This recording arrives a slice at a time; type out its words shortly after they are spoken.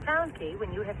key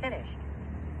when you have finished.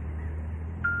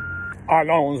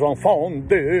 Allons enfants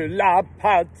de la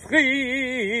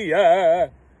patrie.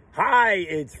 Hi,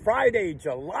 it's Friday,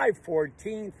 July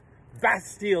 14th,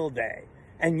 Bastille Day.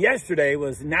 And yesterday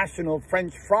was National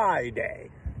French Fry Day.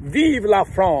 Vive la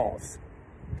France!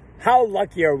 How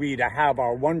lucky are we to have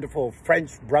our wonderful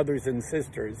French brothers and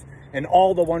sisters and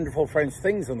all the wonderful French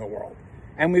things in the world.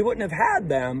 And we wouldn't have had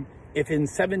them if in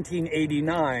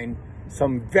 1789,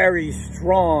 some very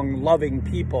strong, loving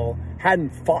people hadn't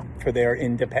fought for their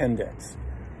independence.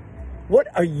 What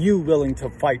are you willing to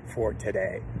fight for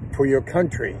today? For your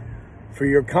country, for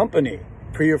your company,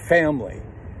 for your family,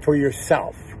 for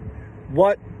yourself?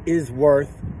 What is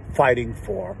worth fighting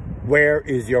for? Where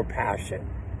is your passion?